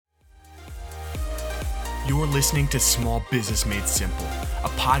You're listening to Small Business Made Simple, a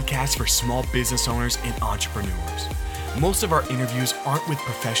podcast for small business owners and entrepreneurs. Most of our interviews aren't with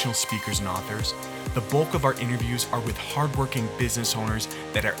professional speakers and authors. The bulk of our interviews are with hardworking business owners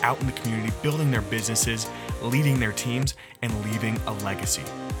that are out in the community building their businesses, leading their teams, and leaving a legacy.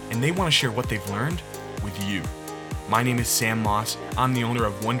 And they want to share what they've learned with you. My name is Sam Moss. I'm the owner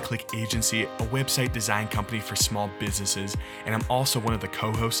of One Click Agency, a website design company for small businesses, and I'm also one of the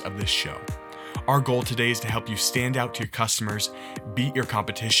co-hosts of this show. Our goal today is to help you stand out to your customers, beat your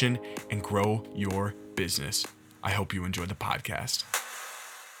competition, and grow your business. I hope you enjoy the podcast.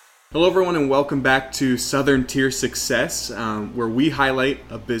 Hello, everyone, and welcome back to Southern Tier Success, where we highlight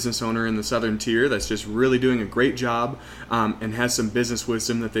a business owner in the Southern Tier that's just really doing a great job and has some business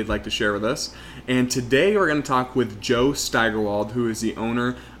wisdom that they'd like to share with us. And today we're going to talk with Joe Steigerwald, who is the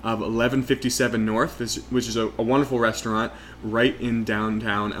owner of 1157 North, which is a wonderful restaurant right in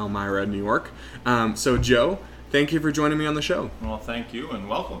downtown Elmira, New York. So, Joe, thank you for joining me on the show. Well, thank you and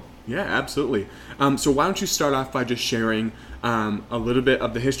welcome. Yeah, absolutely. So why don't you start off by just sharing a little bit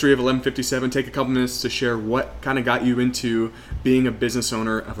of the history of 1157. Take a couple minutes to share what kind of got you into being a business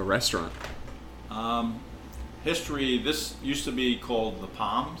owner of a restaurant. History, this used to be called The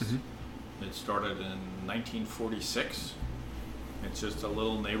Palms. Mm-hmm. It started in 1946. It's just a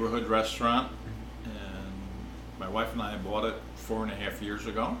little neighborhood restaurant, and my wife and I bought it 4.5 years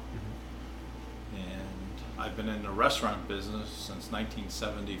ago. And I've been in the restaurant business since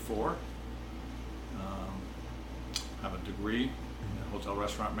 1974. I have a degree in hotel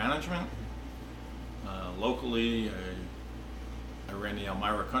restaurant management. Locally, I ran the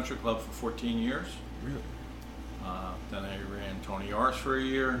Elmira Country Club for 14 years. Really? Then I ran Tony R's for a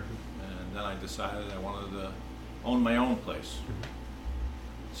year, and then I decided I wanted to own my own place.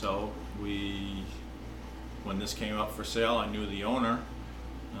 So when this came up for sale, I knew the owner,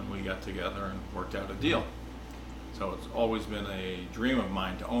 and we got together and worked out a deal. So it's always been a dream of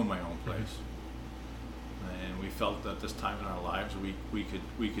mine to own my own place. And we felt at this time in our lives we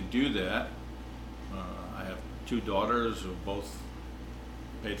could do that. I have 2 daughters who both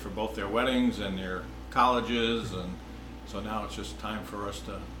paid for both their weddings and their colleges, and so now it's just time for us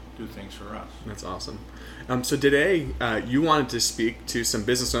to do things for us. That's awesome. So today you wanted to speak to some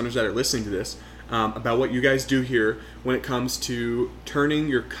business owners that are listening to this about what you guys do here when it comes to turning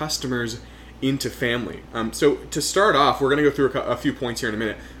your customers into family. So to start off, we're going to go through a few points here in a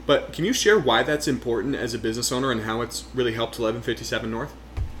minute, but can you share why that's important as a business owner and how it's really helped 1157 North?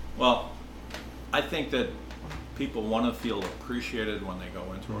 Well, I think that people want to feel appreciated when they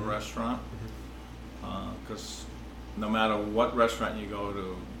go into a restaurant, because no matter what restaurant you go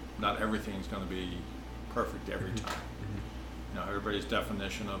to, not everything's going to be perfect every time. You know, everybody's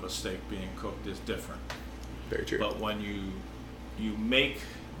definition of a steak being cooked is different. Very true. But when you make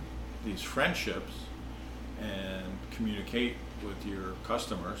these friendships and communicate with your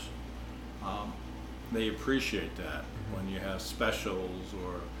customers, they appreciate that. When you have specials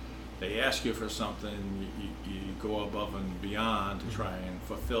or they ask you for something, you go above and beyond to try and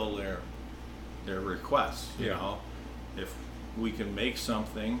fulfill their requests. You know, if we can make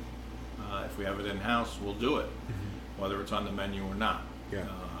something, if we have it in-house, we'll do it, whether it's on the menu or not.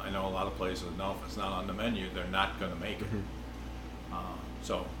 I know a lot of places, no, if it's not on the menu, they're not going to make it.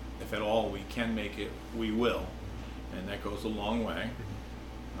 So if at all we can make it, we will, and that goes a long way.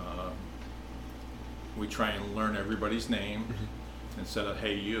 We try and learn everybody's name instead of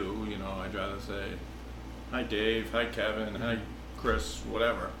 "Hey you." You know, I'd rather say, "Hi Dave," "Hi Kevin," "Hi Chris,"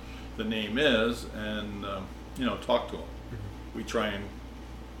 whatever the name is, and talk to them. We try and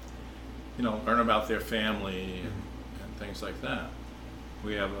learn about their family and things like that.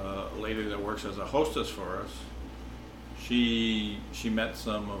 We have a lady that works as a hostess for us. She met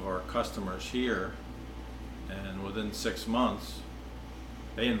some of our customers here, and within 6 months,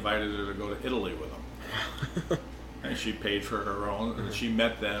 they invited her to go to Italy with them. And she paid for her own, and she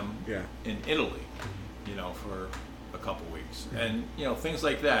met them in Italy, for a couple weeks. And, things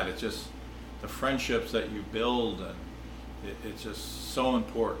like that. It's just the friendships that you build, and it's just so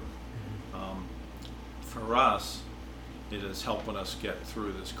important. For us, it is helping us get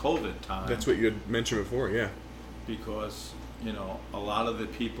through this COVID time. That's what you had mentioned before, yeah. Because, a lot of the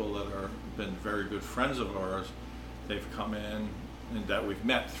people that are been very good friends of ours, they've come in and that we've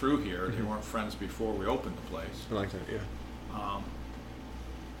met through here. They weren't friends before we opened the place. I like that, yeah.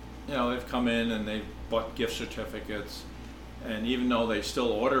 They've come in and they've bought gift certificates, and even though they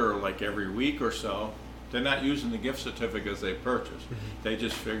still order like every week or so, they're not using the gift certificates they purchased. They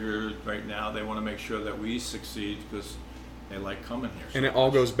just figured right now they want to make sure that we succeed because they like coming here. And it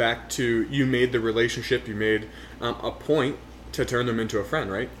all goes back to you made the relationship, you made a point to turn them into a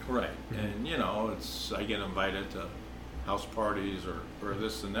friend, right? Right. And I get invited to house parties or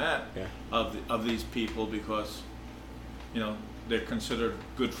this and that Yeah. of these people because they're considered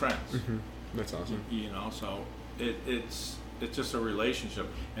good friends. That's awesome. So it's just a relationship,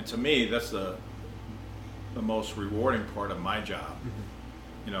 and to me that's the most rewarding part of my job.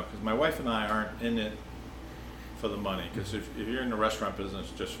 Because my wife and I aren't in it for the money, because if you're in the restaurant business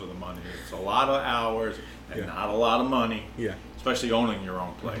just for the money, it's a lot of hours and not a lot of money, especially owning your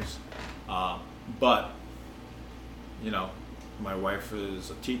own place. But my wife is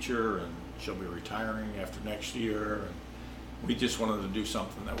a teacher and she'll be retiring after next year, and we just wanted to do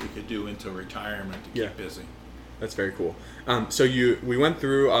something that we could do into retirement to keep busy. That's very cool. So we went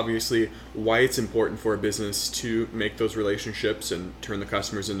through, obviously, why it's important for a business to make those relationships and turn the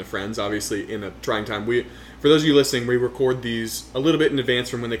customers into friends, obviously, in a trying time. For those of you listening, we record these a little bit in advance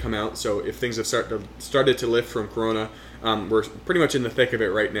from when they come out, so if things have started to lift from Corona, we're pretty much in the thick of it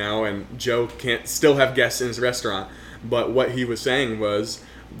right now, and Joe can't still have guests in his restaurant, but what he was saying was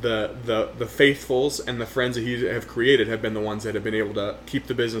the faithfuls and the friends that he have created have been the ones that have been able to keep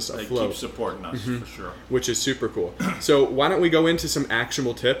the business afloat. They keep supporting us, for sure. Which is super cool. So why don't we go into some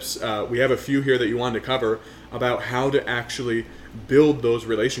actionable tips? We have a few here that you wanted to cover about how to actually build those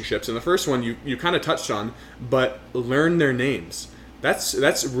relationships. And the first one you kind of touched on, but learn their names.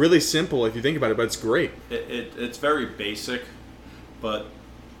 That's really simple if you think about it, but it's great. It's very basic, but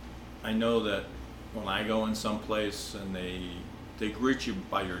I know that when I go in someplace and they greet you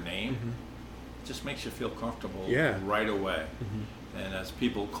by your name, it just makes you feel comfortable right away. And as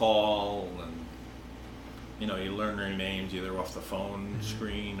people call and you learn their names either off the phone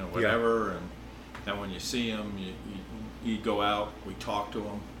screen or whatever, and then when you see them, you go out, we talk to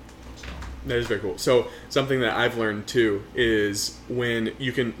them. So. That is very cool. So something that I've learned too is when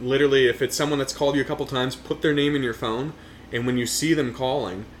you can literally, if it's someone that's called you a couple times, put their name in your phone. And when you see them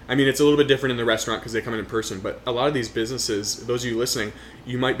calling, I mean, it's a little bit different in the restaurant because they come in person, but a lot of these businesses, those of you listening,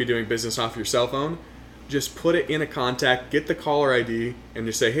 you might be doing business off your cell phone. Just put it in a contact, get the caller ID, and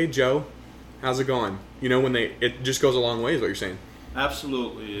just say, "Hey, Joe, how's it going?" It just goes a long way is what you're saying.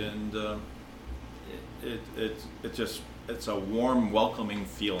 Absolutely. And it's a warm, welcoming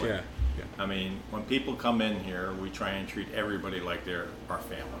feeling. Yeah. I mean, when people come in here, we try and treat everybody like they're our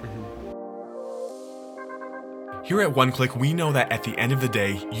family. Here at OneClick, we know that at the end of the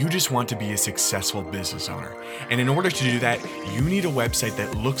day, you just want to be a successful business owner. And in order to do that, you need a website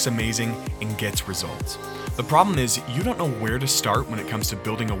that looks amazing and gets results. The problem is you don't know where to start when it comes to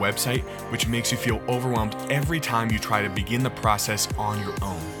building a website, which makes you feel overwhelmed every time you try to begin the process on your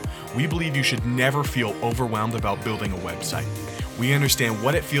own. We believe you should never feel overwhelmed about building a website. We understand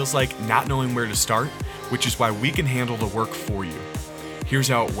what it feels like not knowing where to start, which is why we can handle the work for you. Here's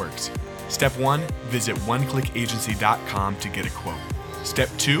how it works. Step 1, visit oneclickagency.com to get a quote. Step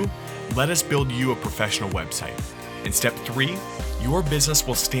 2, let us build you a professional website. And step 3, your business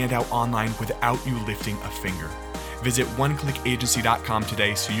will stand out online without you lifting a finger. Visit oneclickagency.com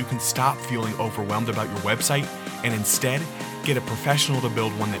today so you can stop feeling overwhelmed about your website and instead get a professional to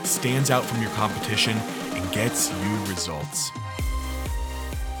build one that stands out from your competition and gets you results.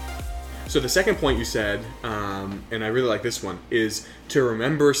 So the second point you said, and I really like this one, is to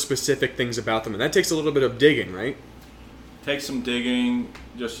remember specific things about them. And that takes a little bit of digging, right? Takes some digging,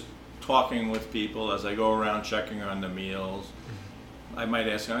 just talking with people as I go around checking on the meals. I might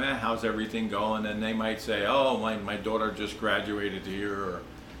ask them, how's everything going? And they might say, oh, my daughter just graduated here, or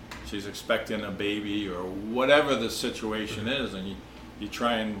she's expecting a baby, or whatever the situation is. And you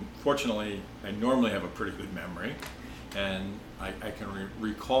try and, fortunately, I normally have a pretty good memory. And I can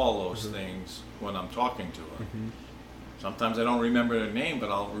recall those things when I'm talking to them. Sometimes I don't remember their name,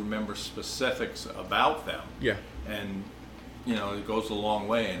 but I'll remember specifics about them. Yeah. And, it goes a long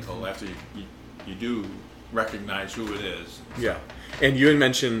way until after you do recognize who it is. Yeah. And you had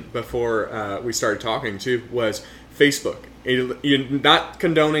mentioned before we started talking, too, was Facebook. You're not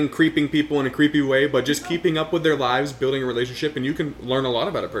condoning creeping people in a creepy way, but just keeping up with their lives, building a relationship, and you can learn a lot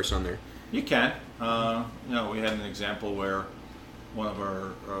about a person on there. You can. We had an example where one of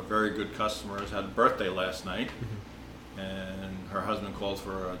our very good customers had a birthday last night, and her husband called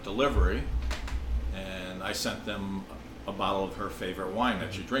for a delivery, and I sent them a bottle of her favorite wine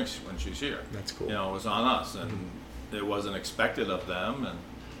that she drinks when she's here. That's cool. It was on us, and it wasn't expected of them, and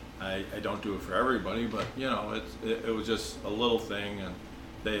I don't do it for everybody, but it was just a little thing, and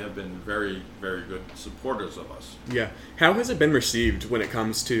they have been very, very good supporters of us. Yeah. How has it been received when it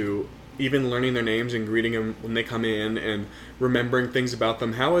comes to even learning their names and greeting them when they come in and remembering things about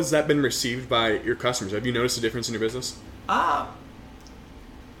them? How has that been received by your customers? Have you noticed a difference in your business? Well,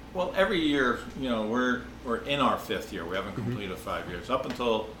 every year, we're in our 5th year. We haven't completed 5 years. Up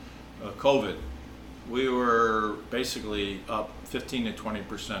until COVID, we were basically up 15 to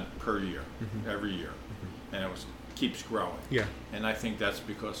 20% per year, every year, and it keeps growing. Yeah. And I think that's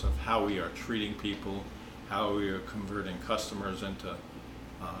because of how we are treating people, how we are converting customers into,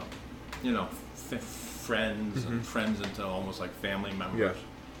 friends, and friends into almost like family members,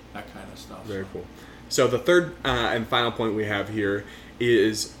 that kind of stuff. Very cool. So the third and final point we have here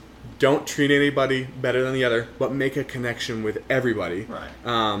is don't treat anybody better than the other, but make a connection with everybody.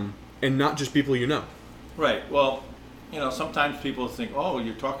 Right. And not just people you know. Right. Well, sometimes people think, oh,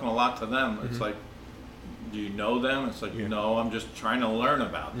 you're talking a lot to them. It's like, do you know them? It's like, no, I'm just trying to learn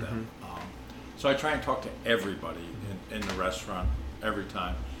about them. So I try and talk to everybody in the restaurant every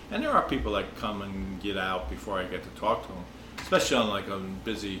time. And there are people that come and get out before I get to talk to them, especially on like a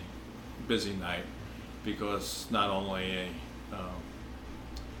busy night, because not only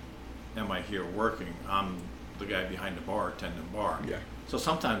am I here working, I'm the guy behind the bar, attending the bar. Yeah. So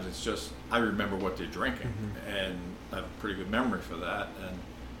sometimes it's just, I remember what they're drinking, and I have a pretty good memory for that, and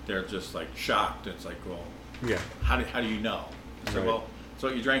they're just like shocked. It's like, well, how do you know? I said, well, it's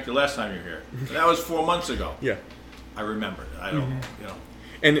what you drank the last time you were here. That was 4 months ago. Yeah. I remember it. I don't,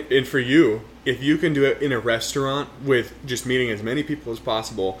 And for you, if you can do it in a restaurant with just meeting as many people as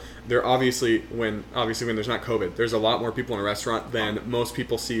possible, there obviously when there's not COVID, there's a lot more people in a restaurant than most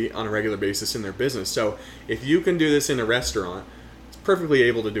people see on a regular basis in their business. So if you can do this in a restaurant, it's perfectly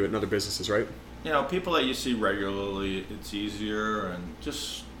able to do it in other businesses, right? People that you see regularly, it's easier, and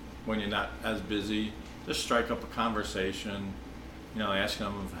just when you're not as busy, just strike up a conversation, ask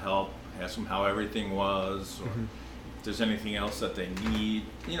them for help, ask them how everything was, or if there's anything else that they need,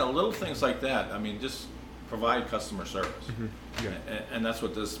 little things like that. I mean, just provide customer service. And that's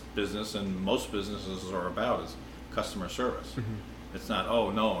what this business and most businesses are about, is customer service. It's not,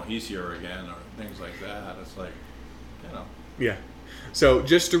 oh no, he's here again, or things like that. It's like, Yeah. So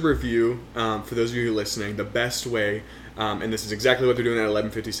just to review, for those of you listening, the best way, and this is exactly what they're doing at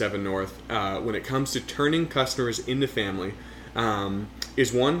 1157 North, when it comes to turning customers into family,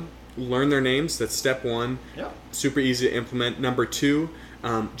 is one, learn their names. That's step one. Super easy to implement. Number two,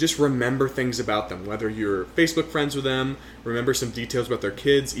 just remember things about them, whether you're Facebook friends with them, remember some details about their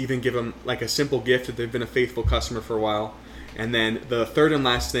kids, even give them like a simple gift if they've been a faithful customer for a while. And then the third and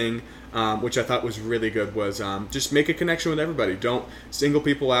last thing, which I thought was really good, was just make a connection with everybody. Don't single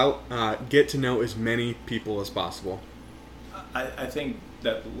people out. Get to know as many people as possible. I think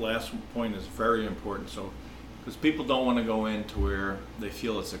that last point is very important. So, because people don't want to go into where they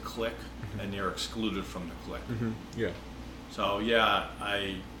feel it's a clique and they're excluded from the clique. Yeah. So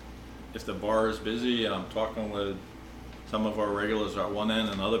if the bar is busy and I'm talking with some of our regulars at one end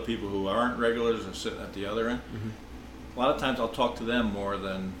and other people who aren't regulars are sitting at the other end, a lot of times I'll talk to them more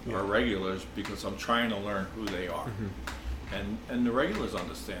than our regulars, because I'm trying to learn who they are. And the regulars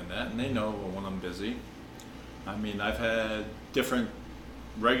understand that, and they know when I'm busy. I mean, I've had different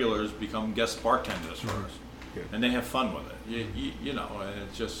regulars become guest bartenders for us, and they have fun with it. And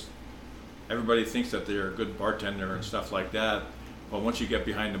it's just, everybody thinks that they're a good bartender and stuff like that, but once you get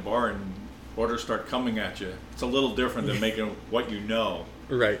behind the bar and orders start coming at you, it's a little different than making what you know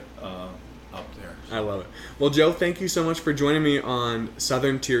up there. So. I love it. Well, Joe, thank you so much for joining me on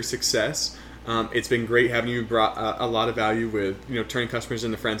Southern Tier Success. It's been great having you. Brought a lot of value with turning customers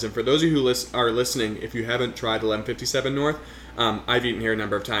into friends. And for those of you who are listening, if you haven't tried 1157 North, I've eaten here a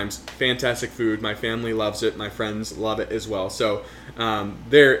number of times. Fantastic food. My family loves it. My friends love it as well. So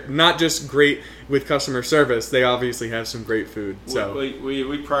they're not just great with customer service. They obviously have some great food. So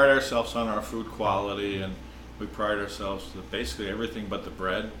we pride ourselves on our food quality, and we pride ourselves that basically everything but the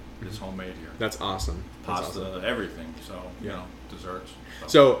bread is homemade here. That's awesome. Pasta, everything. So desserts.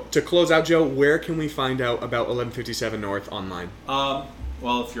 So to close out, Joe, where can we find out about 1157 North online?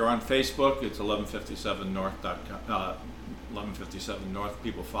 Well, if you're on Facebook, it's 1157north.com. 1157 North.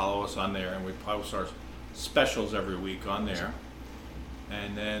 People follow us on there, and we post our specials every week on there.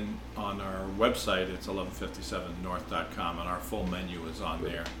 And then on our website, it's 1157north.com, and our full menu is on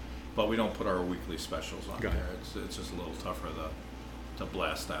there. But we don't put our weekly specials on there. It's just a little tougher to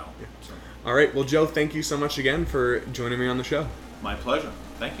blast out. So. All right. Well, Joe, thank you so much again for joining me on the show. My pleasure.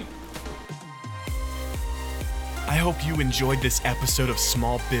 Thank you. I hope you enjoyed this episode of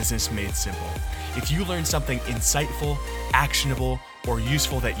Small Business Made Simple. If you learned something insightful, actionable, or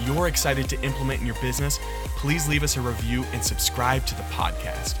useful that you're excited to implement in your business, please leave us a review and subscribe to the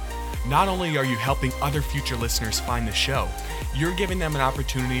podcast. Not only are you helping other future listeners find the show, you're giving them an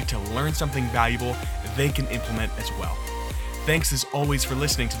opportunity to learn something valuable they can implement as well. Thanks as always for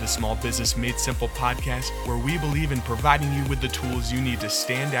listening to the Small Business Made Simple podcast, where we believe in providing you with the tools you need to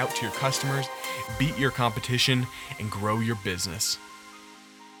stand out to your customers, beat your competition, and grow your business.